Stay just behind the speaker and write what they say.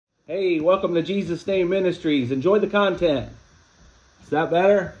Hey, welcome to Jesus Name Ministries. Enjoy the content. Is that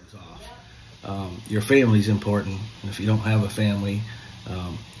better? Your family's important. If you don't have a family,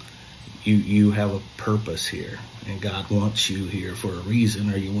 you have a purpose here, and God wants you here for a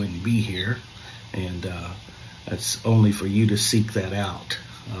reason, or you wouldn't be here. And that's only for you to seek that out,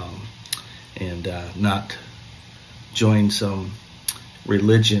 and not join some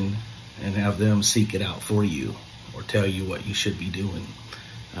religion and have them seek it out for you or tell you what you should be doing.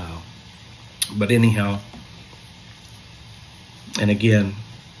 But anyhow, and again,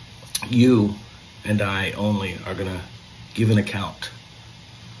 you and I only are going to give an account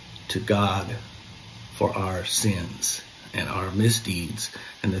to God for our sins and our misdeeds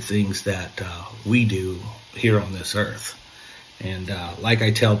and the things that we do here on this earth. And like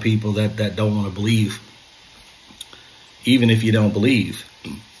I tell people that don't want to believe, even if you don't believe,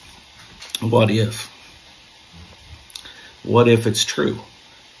 what if? What if it's true?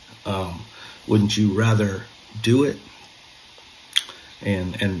 Wouldn't you rather do it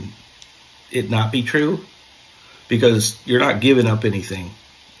and it not be true? Because you're not giving up anything.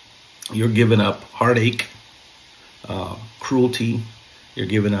 You're giving up heartache, cruelty. You're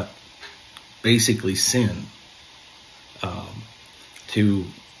giving up basically sin to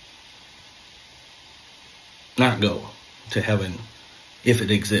not go to heaven if it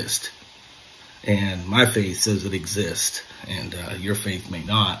exists. And my faith says it exists, and your faith may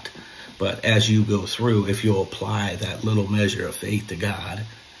not. But as you go through, if you'll apply that little measure of faith to God,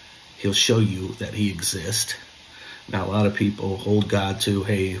 He'll show you that He exists. Now, a lot of people hold God to,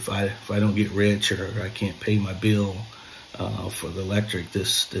 hey, if I don't get rich, or I can't pay my bill for the electric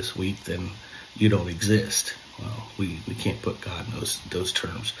this week, then you don't exist. Well, we can't put God in those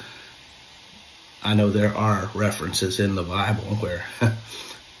terms. I know there are references in the Bible where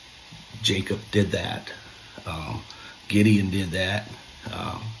Jacob did that. Gideon did that.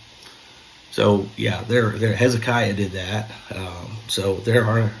 So yeah, there Hezekiah did that. So there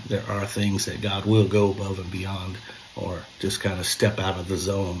are things that God will go above and beyond, or just kind of step out of the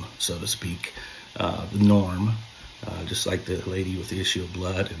zone, so to speak, the norm, just like the lady with the issue of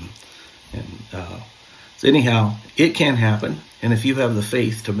blood. So anyhow, it can happen, and if you have the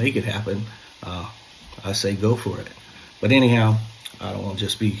faith to make it happen, I say go for it. But anyhow, I don't want to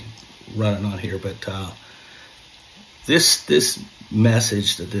just be running on here, but this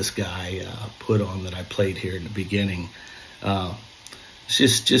message that this guy put on, that I played here in the beginning,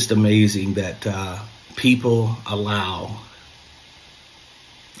 it's just amazing that people allow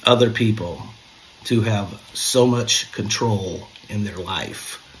other people to have so much control in their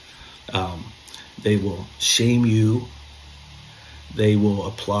life. They will shame you. They will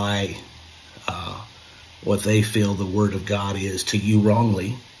apply what they feel the Word of God is to you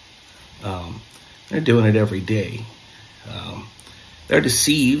wrongly. They're doing it every day. They're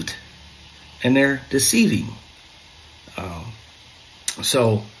deceived, and they're deceiving.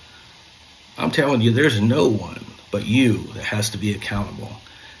 So I'm telling you, there's no one but you that has to be accountable.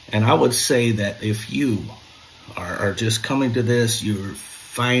 And I would say that if you are just coming to this, you're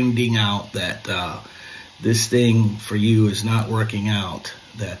finding out that this thing for you is not working out,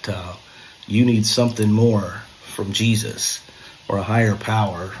 that you need something more from Jesus, or a higher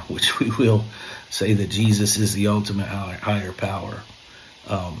power, which we will say that Jesus is the ultimate higher power.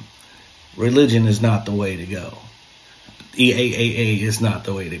 Religion is not the way to go. EAAA is not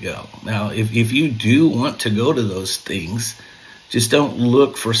the way to go. Now, if you do want to go to those things, just don't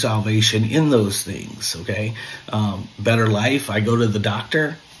look for salvation in those things, okay? Better Life, I go to the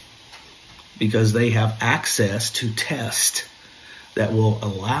doctor because they have access to tests that will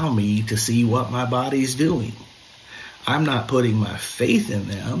allow me to see what my body's doing. I'm not putting my faith in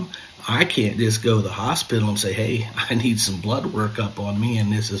them. I can't just go to the hospital and say, hey, I need some blood work up on me,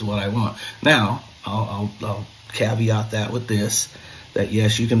 and this is what I want. Now, I'll caveat that with this, that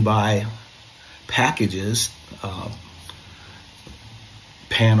yes, you can buy packages,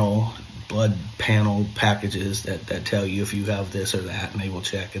 blood panel packages that tell you if you have this or that, and they will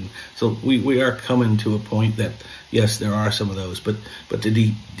check. And so we are coming to a point that, yes, there are some of those, but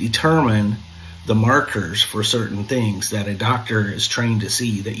to determine the markers for certain things that a doctor is trained to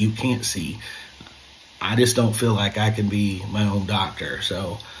see that you can't see, I just don't feel like I can be my own doctor.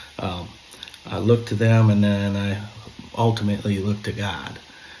 So I look to them, and then I ultimately look to God.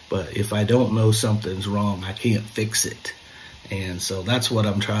 But if I don't know something's wrong, I can't fix it. And so that's what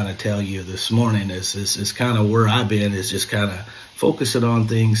I'm trying to tell you this morning is kind of where I've been, is just kind of focusing on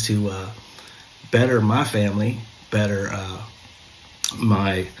things to better my family, better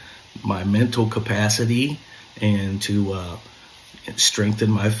my mental capacity, and to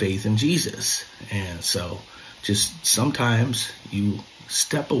strengthen my faith in Jesus. And so just sometimes you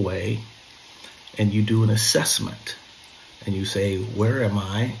step away and you do an assessment and you say, where am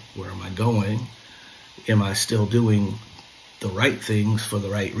I? Where am I going? Am I still doing the right things for the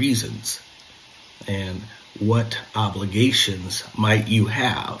right reasons? And what obligations might you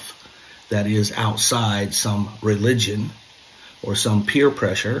have that is outside some religion or some peer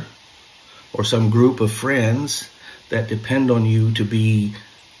pressure or some group of friends that depend on you to be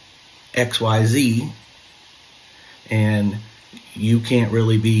XYZ, and you can't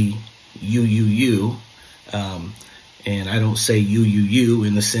really be you. And I don't say you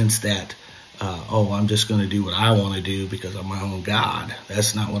in the sense that, I'm just going to do what I want to do because I'm my own God.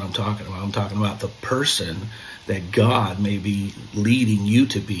 That's not what I'm talking about. I'm talking about the person that God may be leading you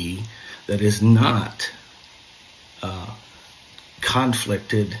to be that is not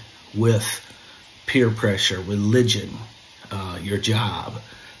conflicted with peer pressure, religion, your job.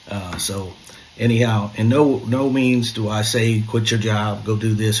 So anyhow, in no means do I say quit your job, go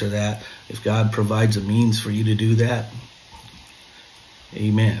do this or that. If God provides a means for you to do that,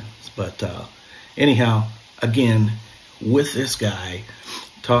 amen. But anyhow, again, with this guy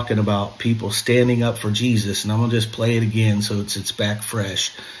talking about people standing up for Jesus, and I'm going to just play it again so it's back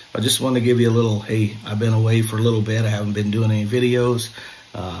fresh. I just want to give you a little, hey, I've been away for a little bit. I haven't been doing any videos.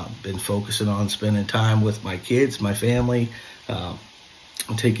 Been focusing on spending time with my kids, my family,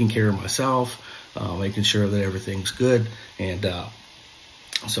 taking care of myself, making sure that everything's good. And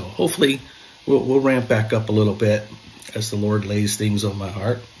so hopefully we'll ramp back up a little bit as the Lord lays things on my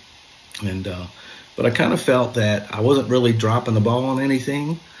heart. And but I kind of felt that I wasn't really dropping the ball on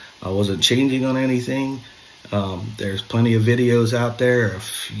anything. I wasn't changing on anything. There's plenty of videos out there.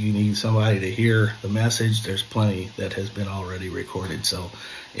 If you need somebody to hear the message, there's plenty that has been already recorded. So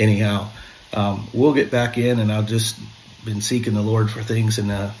anyhow, we'll get back in, and I've just been seeking the Lord for things.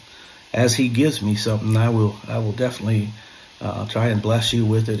 And as he gives me something, I will definitely try and bless you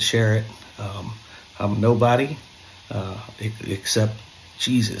with it, share it. I'm nobody except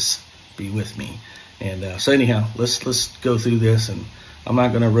Jesus be with me. And so anyhow, let's go through this, and I'm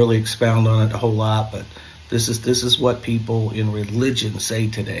not going to really expound on it a whole lot, but this is what people in religion say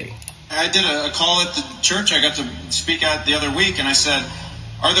today. I did a call at the church I got to speak at the other week, and I said,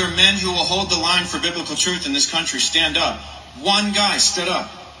 are there men who will hold the line for biblical truth in this country? Stand up. One guy stood up.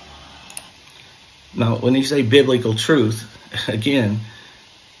 Now, when you say biblical truth, again,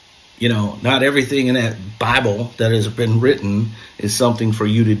 not everything in that Bible that has been written is something for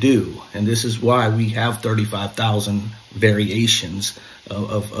you to do. And this is why we have 35,000 variations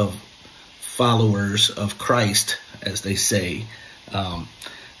of followers of Christ, as they say.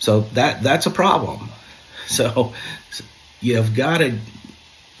 So that's a problem. So you've got to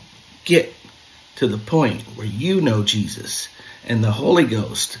get to the point where you know Jesus, and the Holy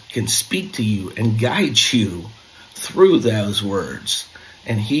Ghost can speak to you and guide you through those words,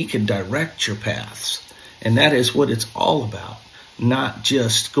 and he can direct your paths. And that is what it's all about, not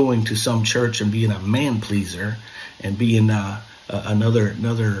just going to some church and being a man pleaser and being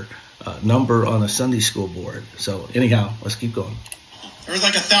another number on a Sunday school board. So anyhow, let's keep going. There was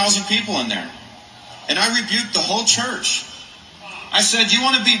like 1,000 people in there, and I rebuked the whole church. I said, you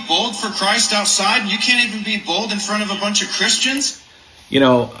want to be bold for Christ outside? You can't even be bold in front of a bunch of Christians?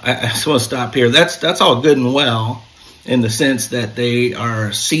 I just want to stop here. That's all good and well, in the sense that they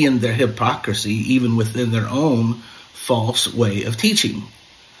are seeing their hypocrisy even within their own false way of teaching.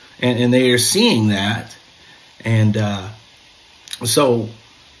 And they are seeing that. And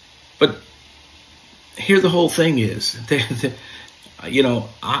but here the whole thing is,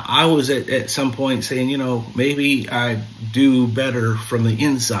 I was at some point saying, maybe I do better from the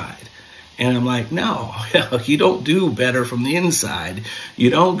inside. And I'm like, no, you don't do better from the inside. You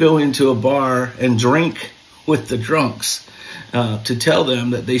don't go into a bar and drink with the drunks to tell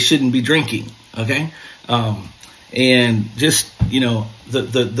them that they shouldn't be drinking, okay? And just,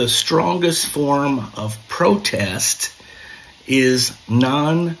 the strongest form of protest is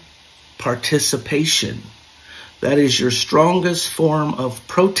non-participation. That is your strongest form of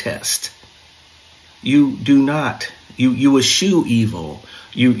protest. You do not, you eschew evil.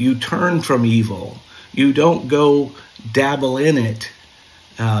 You turn from evil. You don't go dabble in it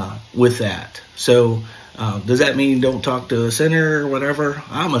with that. So does that mean don't talk to a sinner or whatever?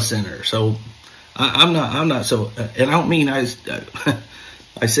 I'm a sinner, so I'm not. So, and I don't mean I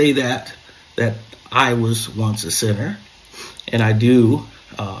say that I was once a sinner, and I do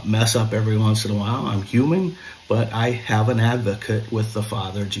mess up every once in a while. I'm human, but I have an advocate with the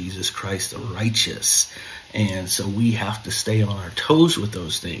Father, Jesus Christ, the righteous. And so we have to stay on our toes with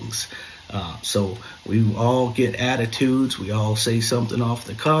those things. So we all get attitudes. We all say something off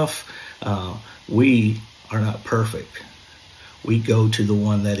the cuff. We are not perfect, we go to the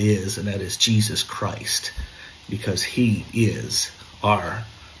one that is, and that is Jesus Christ, because he is our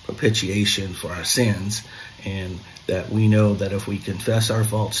propitiation for our sins, and that we know that if we confess our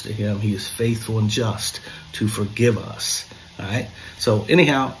faults to him, he is faithful and just to forgive us. All right. So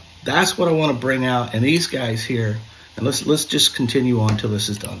anyhow, that's what I want to bring out. And these guys here, and let's just continue on till this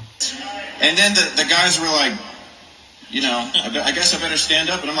is done. And then the guys were like, I guess I better stand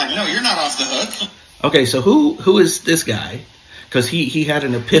up. And I'm like, no, you're not off the hook. Okay, so who is this guy? Because he had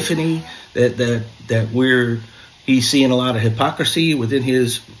an epiphany that he's seeing a lot of hypocrisy within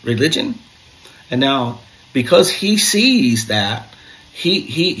his religion. And now, because he sees that,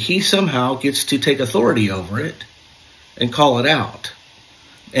 he somehow gets to take authority over it and call it out.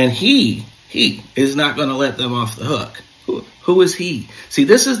 And he is not going to let them off the hook. Who is he? See,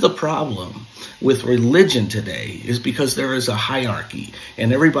 this is the problem with religion today, is because there is a hierarchy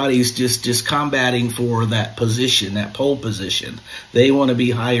and everybody's just combating for that position, that pole position. They want to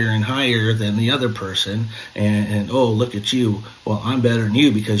be higher and higher than the other person. And oh, look at you. Well, I'm better than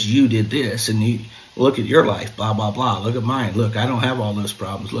you because you did this, and you look at your life, blah, blah, blah. Look at mine. Look, I don't have all those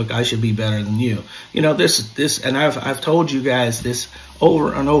problems. Look, I should be better than you. This, and I've told you guys this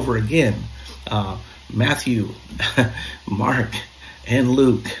over and over again. Matthew, Mark, and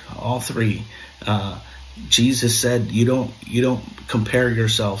Luke, all three. Jesus said, you don't compare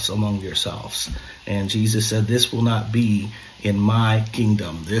yourselves among yourselves. And Jesus said, this will not be in my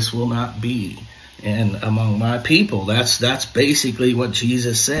kingdom. This will not be among my people. That's basically what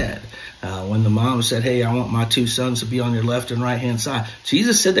Jesus said. When the mom said, hey, I want my two sons to be on your left and right hand side.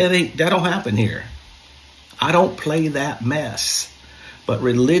 Jesus said that don't happen here. I don't play that mess. But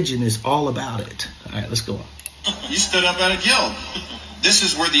religion is all about it. All right, let's go on. You stood up at a guild. This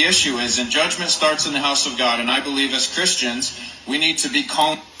is where the issue is, and judgment starts in the house of God. And I believe as Christians, we need to be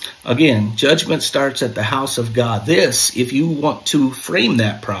calm. Again, judgment starts at the house of God. This, if you want to frame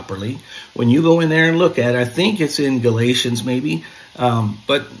that properly, when you go in there and look at it, I think it's in Galatians maybe,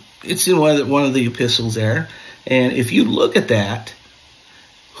 but it's in one of the epistles there. And if you look at that,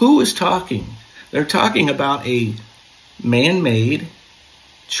 who is talking? They're talking about a man-made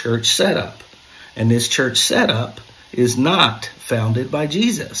church setup. And this church setup is not founded by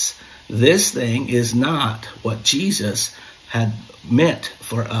Jesus. This thing is not what Jesus had meant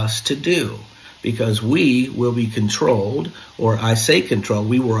for us to do, because we will be controlled, or I say control,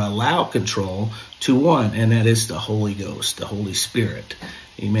 we will allow control to one, and that is the Holy Ghost, the Holy Spirit.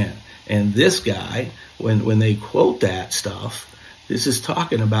 Amen. And this guy, when they quote that stuff, this is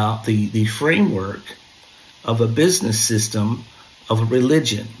talking about the framework of a business system of a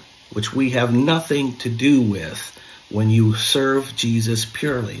religion, which we have nothing to do with when you serve Jesus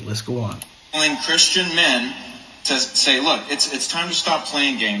purely. Let's go on. Christian men to say, look, it's time to stop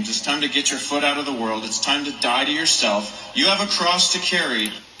playing games. It's time to get your foot out of the world. It's time to die to yourself. You have a cross to carry.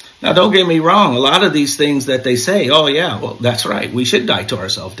 Now, don't get me wrong. A lot of these things that they say, oh, yeah, well, that's right. We should die to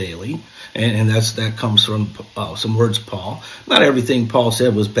ourselves daily. And that comes from some words of Paul. Not everything Paul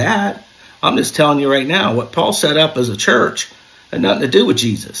said was bad. I'm just telling you right now, what Paul set up as a church had nothing to do with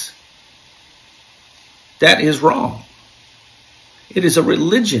Jesus. That is wrong. It is a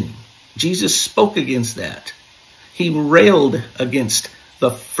religion. Jesus spoke against that. He railed against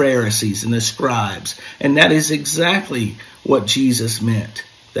the Pharisees and the scribes. And that is exactly what Jesus meant.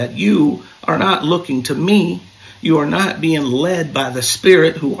 That you are not looking to me. You are not being led by the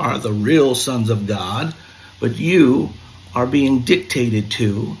Spirit, who are the real sons of God. But you are being dictated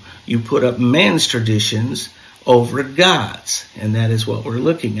to. You put up man's traditions over God's. And that is what we're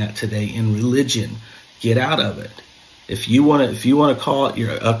looking at today in religion. Get out of it. If you want to call it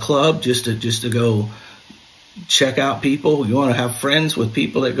a club just to go check out people, you want to have friends with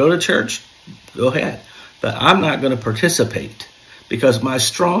people that go to church, go ahead. But I'm not going to participate, because my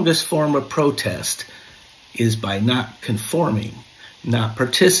strongest form of protest is by not conforming, not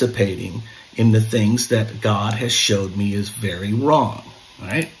participating in the things that God has showed me is very wrong. All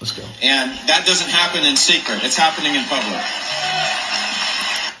right, let's go. And that doesn't happen in secret. It's happening in public.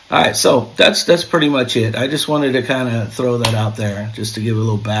 All right, so that's pretty much it. I just wanted to kind of throw that out there just to give a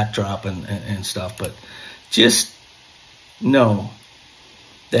little backdrop and stuff. But just know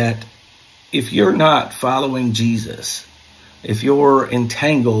that if you're not following Jesus, if you're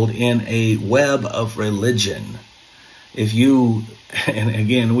entangled in a web of religion, and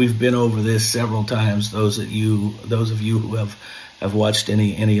again, we've been over this several times, those of you who have watched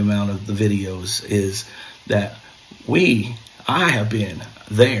any amount of the videos, is that I have been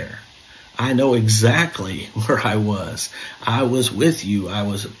there. I know exactly where I was. I was with you. I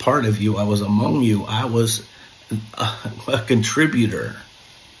was a part of you. I was among you. I was a contributor,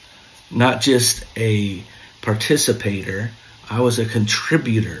 not just a participator. I was a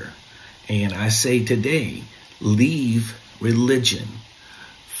contributor. And I say today, leave religion.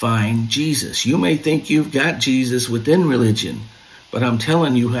 Find Jesus. You may think you've got Jesus within religion, but I'm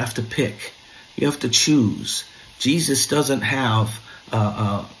telling you, you have to pick. You have to choose. Jesus doesn't have,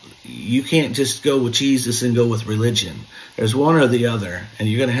 you can't just go with Jesus and go with religion. There's one or the other, and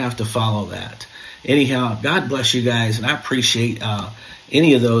you're going to have to follow that. Anyhow, God bless you guys, and I appreciate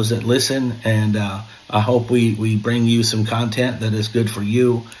any of those that listen, and I hope we bring you some content that is good for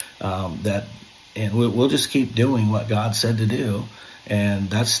you, and we'll just keep doing what God said to do, and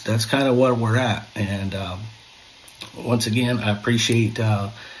that's kind of where we're at. And once again, I appreciate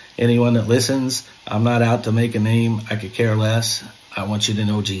anyone that listens. I'm not out to make a name. I could care less. I want you to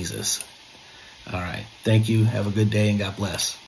know Jesus. All right. Thank you. Have a good day, and God bless.